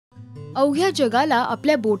अवघ्या जगाला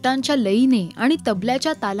आपल्या बोटांच्या लयीने आणि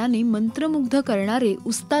तबल्याच्या तालाने मंत्रमुग्ध करणारे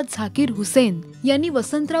उस्ताद झाकीर हुसैन यांनी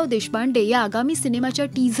वसंतराव देशपांडे या आगामी सिनेमाच्या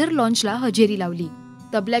टीझर लॉन्चला हजेरी लावली.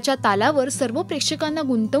 तबल्याच्या तालावर सर्व प्रेक्षकांना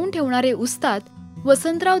गुंतवून ठेवणारे उस्ताद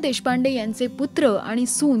वसंतराव देशपांडे यांचे पुत्र आणि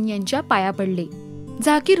सून यांच्या पाया पडले.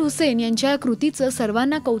 झाकीर हुसैन यांच्या या कृतीचं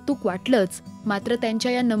सर्वांना कौतुक वाटलंच, मात्र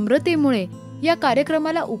त्यांच्या या नम्रतेमुळे या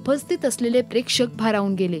कार्यक्रमाला उपस्थित असलेले प्रेक्षक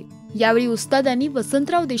भारावून गेले. यावेळी उस्तादांनी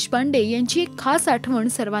वसंतराव देशपांडे यांची एक खास आठवण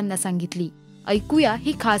सर्वांना सांगितली. ऐकूया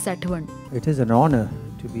ही खास आठवण. It is an honor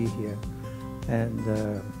to be here and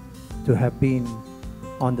to have been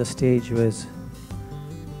on the stage with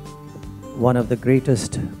one of the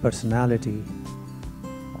greatest personality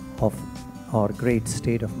of our great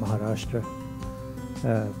state of Maharashtra.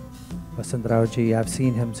 Vasantrao ji, I've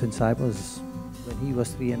seen him since when he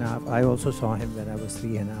was 3.5. I also saw him when I was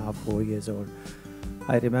 3.5, 4 years old.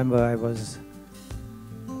 I remember I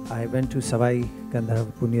went to Savai Gandharv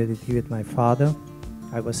Punyatithi with my father.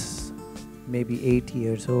 I was maybe 8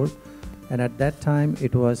 years old, and at that time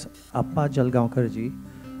it was Appa Jalgaonkar ji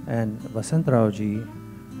and Vasantrao ji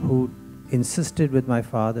who insisted with my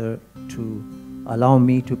father to allow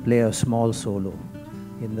me to play a small solo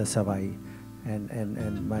in the Savai.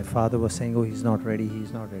 And my father was saying, oh, he's not ready,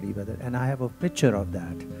 but and I have a picture of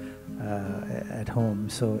that at home.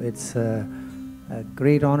 So it's a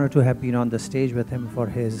great honor to have been on the stage with him for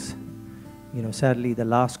his, sadly the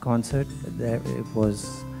last concert, it was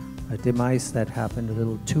a demise that happened a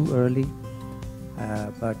little too early.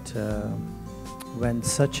 But when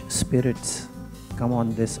such spirits come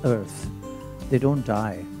on this earth, they don't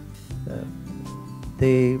die.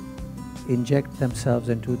 They inject themselves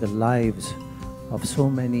into the lives of so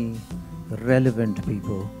many relevant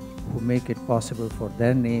people who make it possible for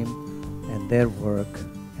their name and their work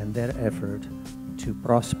and their effort to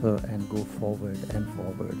prosper and go forward. And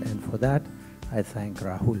for that, I thank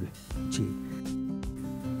Rahul ji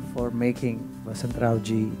for making Vasantrao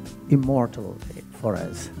ji immortal for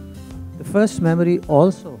us. The first memory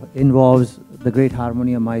also involves the great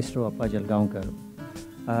harmonium maestro Appa Jalgaonkar.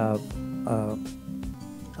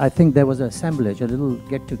 I think there was an assemblage, a little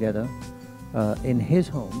get-together in his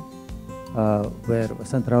home where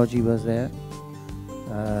Vasantrao ji was there,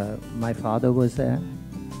 my father was there,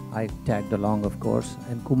 I tagged along of course,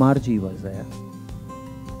 and Kumar ji was there,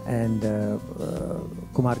 and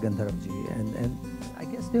Kumar Gandharv ji, and I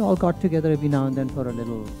guess they all got together every now and then for a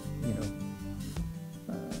little,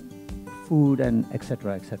 food and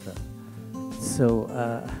etc. So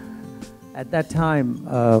at that time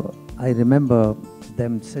I remember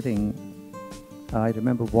them sitting. I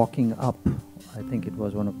remember walking up, I think it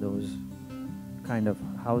was one of those kind of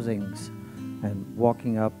housings, and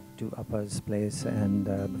walking up to Appa's place and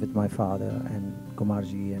with my father and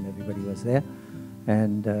Kumarji and everybody was there,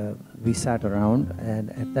 and we sat around,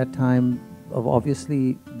 and at that time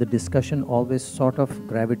obviously the discussion always sort of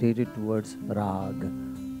gravitated towards rag,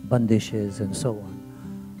 bandishes and so on,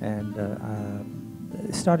 and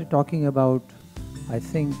started talking about, I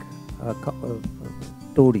think,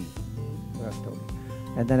 Todi.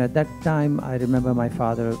 And then at that time, I remember my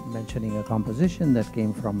father mentioning a composition that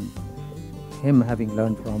came from him having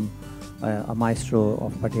learned from a maestro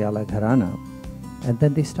of Patiala Gharana. And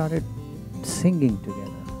then they started singing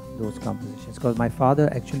together those compositions. Because my father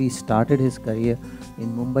actually started his career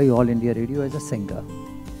in Mumbai All India Radio as a singer.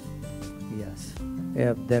 Yes.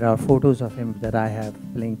 There are photos of him that I have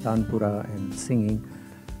playing Tanpura and singing.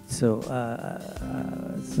 So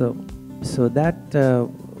that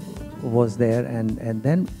was there, and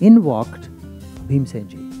then in walked Bhimsen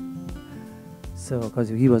ji. So because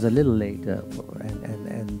he was a little late,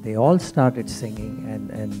 and they all started singing,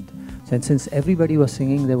 and since everybody was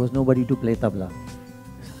singing, there was nobody to play tabla.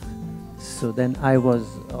 So then I was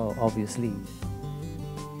obviously,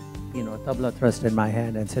 tabla thrust in my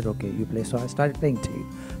hand and said, okay, you play. So I started playing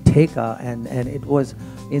Theka, and it was,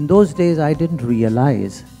 in those days I didn't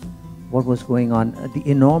realize what was going on, the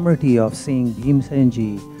enormity of seeing Bhimsen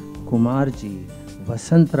ji, Kumar ji,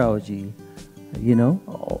 Vasantrao ji,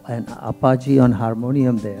 and Appa ji on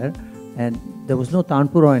harmonium there, and there was no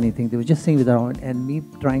tanpur or anything, they were just singing with their own, and me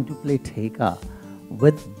trying to play Theka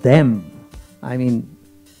with them. I mean,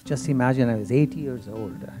 just imagine, I was 8 years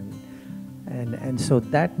old. And so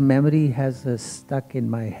that memory has stuck in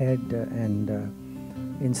my head, and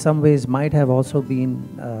in some ways might have also been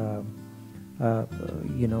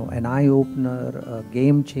an eye-opener, a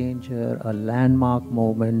game changer, a landmark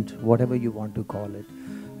moment, whatever you want to call it,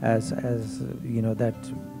 as that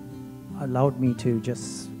allowed me to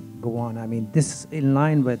just go on. I mean, this in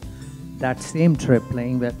line with that same trip,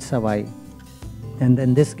 playing with Savai, and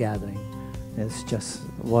then this gathering is just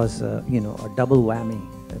was a double whammy,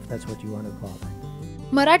 if that's what you want to call it.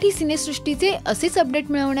 Marathi सिनेसृष्टीचे असेच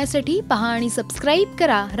update मिळवण्यासाठी पहा आणि subscribe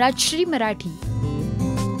करा राजश्री मराठी.